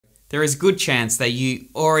there is a good chance that you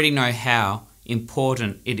already know how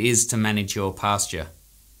important it is to manage your pasture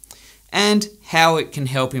and how it can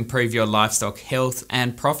help improve your livestock health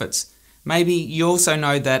and profits. Maybe you also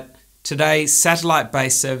know that today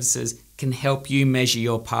satellite-based services can help you measure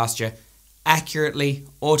your pasture accurately,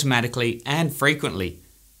 automatically, and frequently.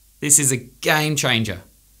 This is a game changer.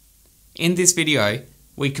 In this video,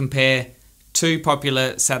 we compare two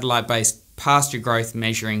popular satellite-based pasture growth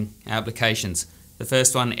measuring applications. The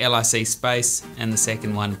first one, LIC SPACE, and the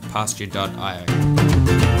second one, pasture.io.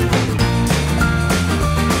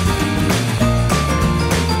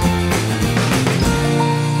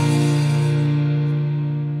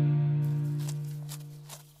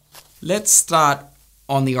 Let's start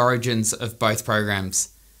on the origins of both programs.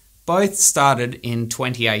 Both started in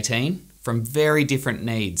 2018 from very different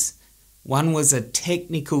needs. One was a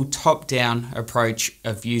technical top-down approach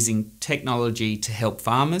of using technology to help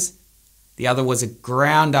farmers. The other was a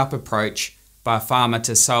ground-up approach by a farmer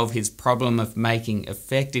to solve his problem of making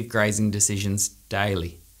effective grazing decisions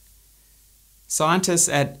daily. Scientists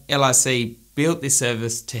at LIC built this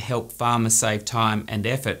service to help farmers save time and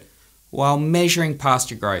effort while measuring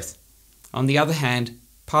pasture growth. On the other hand,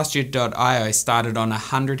 pasture.io started on a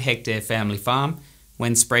 100-hectare family farm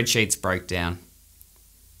when spreadsheets broke down.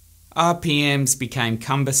 RPMs became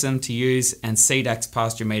cumbersome to use, and C-Dax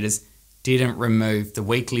pasture meters didn't remove the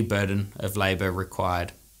weekly burden of labour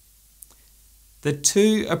required. The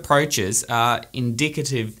two approaches are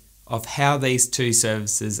indicative of how these two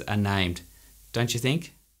services are named, don't you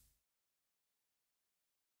think?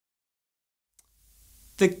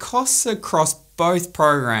 The costs across both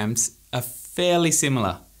programs are fairly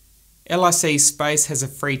similar. LIC SPACE has a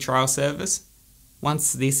free trial service.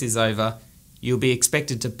 Once this is over, you'll be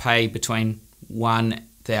expected to pay between $1,000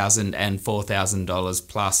 and $4,000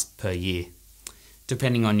 plus per year,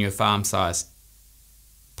 depending on your farm size.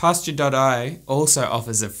 Pasture.io also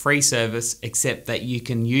offers a free service, except that you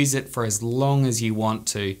can use it for as long as you want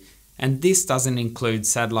to, and this doesn't include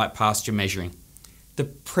satellite pasture measuring. The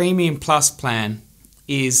Premium Plus plan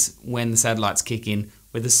is when the satellites kick in,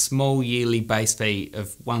 with a small yearly base fee of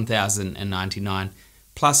 $1,099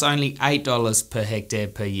 plus only $8 per hectare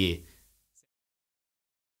per year.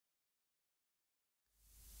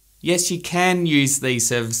 Yes, you can use these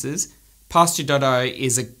services. Pasture.io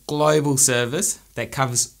is a global service that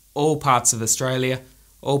covers all parts of Australia,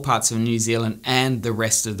 all parts of New Zealand and the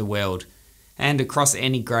rest of the world, and across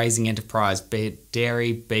any grazing enterprise, be it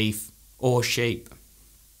dairy, beef or sheep.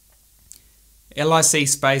 LIC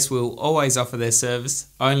SPACE will always offer their service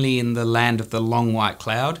only in the land of the long white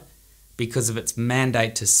cloud because of its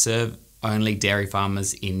mandate to serve only dairy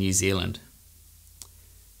farmers in New Zealand.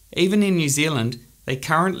 Even in New Zealand, they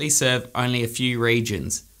currently serve only a few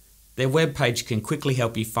regions. Their webpage can quickly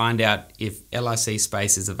help you find out if LIC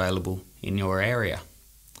SPACE is available in your area.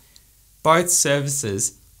 Both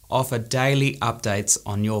services offer daily updates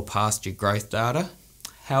on your pasture growth data.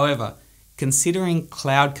 However, considering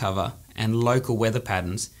cloud cover and local weather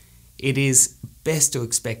patterns, it is best to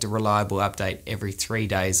expect a reliable update every 3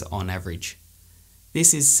 days on average.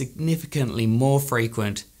 This is significantly more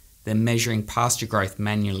frequent than measuring pasture growth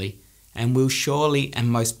manually and will surely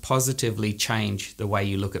and most positively change the way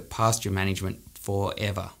you look at pasture management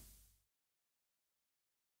forever.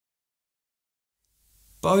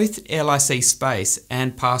 Both LIC SPACE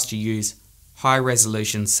and Pasture use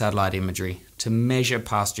high-resolution satellite imagery to measure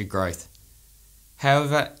pasture growth.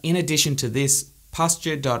 However, in addition to this,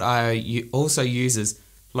 pasture.io also uses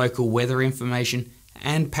local weather information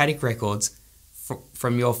and paddock records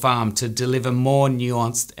from your farm to deliver more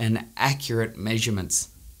nuanced and accurate measurements.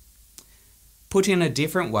 Put in a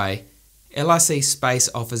different way, LIC SPACE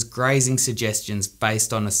offers grazing suggestions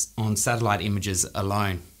based on satellite images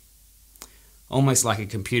alone. Almost like a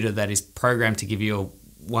computer that is programmed to give you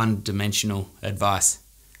one-dimensional advice.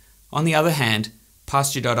 On the other hand,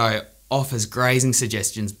 pasture.io offers grazing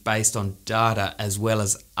suggestions based on data as well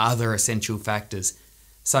as other essential factors,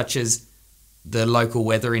 such as the local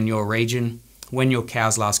weather in your region, when your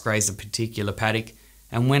cows last grazed a particular paddock,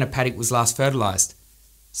 and when a paddock was last fertilised.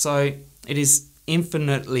 So it is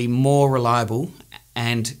infinitely more reliable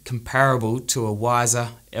and comparable to a wiser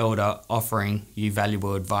elder offering you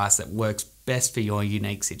valuable advice that works best for your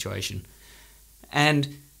unique situation.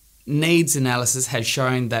 And needs analysis has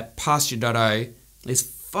shown that pasture.io is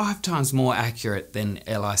 5 times more accurate than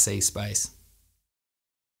LIC SPACE.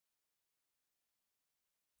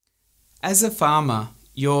 As a farmer,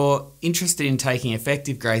 you're interested in taking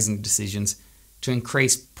effective grazing decisions to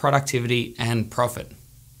increase productivity and profit.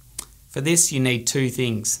 For this, you need 2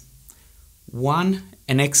 things. 1,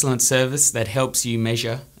 an excellent service that helps you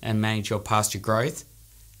measure and manage your pasture growth.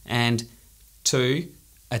 and 2,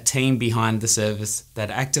 a team behind the service that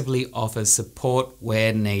actively offers support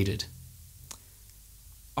where needed.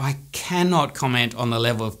 I cannot comment on the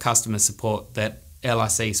level of customer support that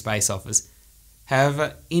LIC Space offers.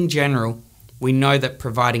 However, in general, we know that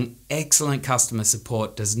providing excellent customer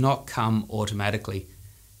support does not come automatically.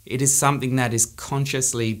 It is something that is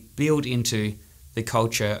consciously built into the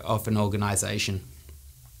culture of an organisation.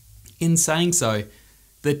 In saying so,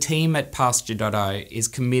 the team at pasture.io is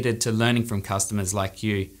committed to learning from customers like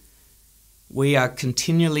you. We are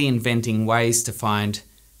continually inventing ways to find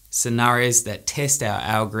scenarios that test our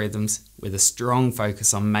algorithms with a strong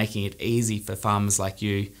focus on making it easy for farmers like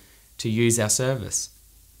you to use our service.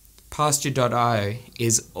 Pasture.io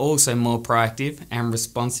is also more proactive and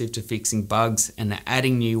responsive to fixing bugs and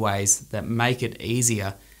adding new ways that make it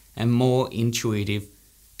easier and more intuitive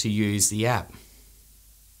to use the app.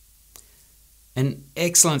 An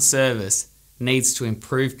excellent service needs to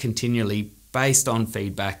improve continually based on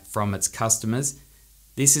feedback from its customers.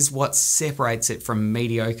 This is what separates it from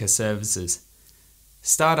mediocre services.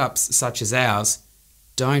 Startups such as ours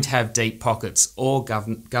don't have deep pockets or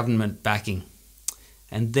government backing,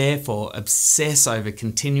 and therefore obsess over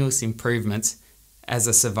continuous improvements as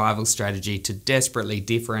a survival strategy to desperately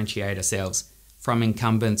differentiate ourselves from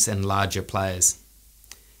incumbents and larger players.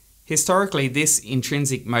 Historically, this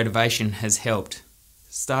intrinsic motivation has helped.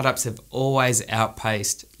 Startups have always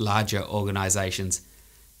outpaced larger organisations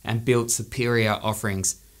and built superior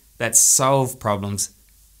offerings that solve problems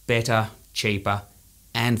better, cheaper,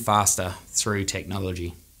 and faster through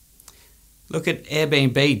technology. Look at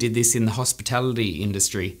Airbnb did this in the hospitality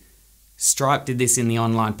industry, Stripe did this in the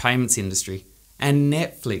online payments industry, and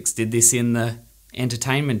Netflix did this in the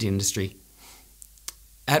entertainment industry.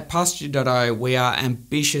 At pasture.io, we are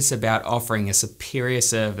ambitious about offering a superior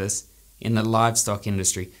service in the livestock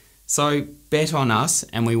industry. So bet on us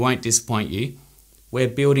and we won't disappoint you. We're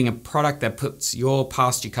building a product that puts your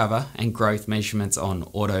pasture cover and growth measurements on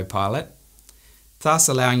autopilot, thus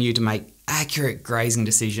allowing you to make accurate grazing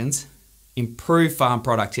decisions, improve farm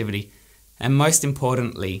productivity, and most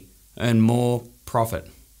importantly, earn more profit.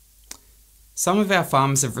 Some of our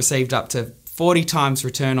farmers have received up to 40 times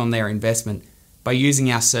return on their investment by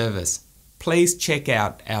using our service. Please check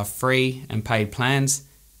out our free and paid plans.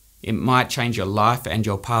 It might change your life and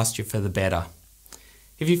your pasture for the better.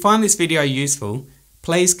 If you find this video useful,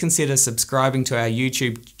 please consider subscribing to our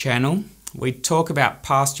YouTube channel. We talk about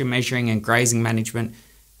pasture measuring and grazing management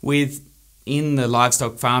within the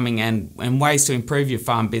livestock farming and ways to improve your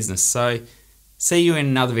farm business. So see you in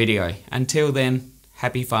another video. Until then,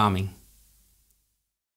 happy farming.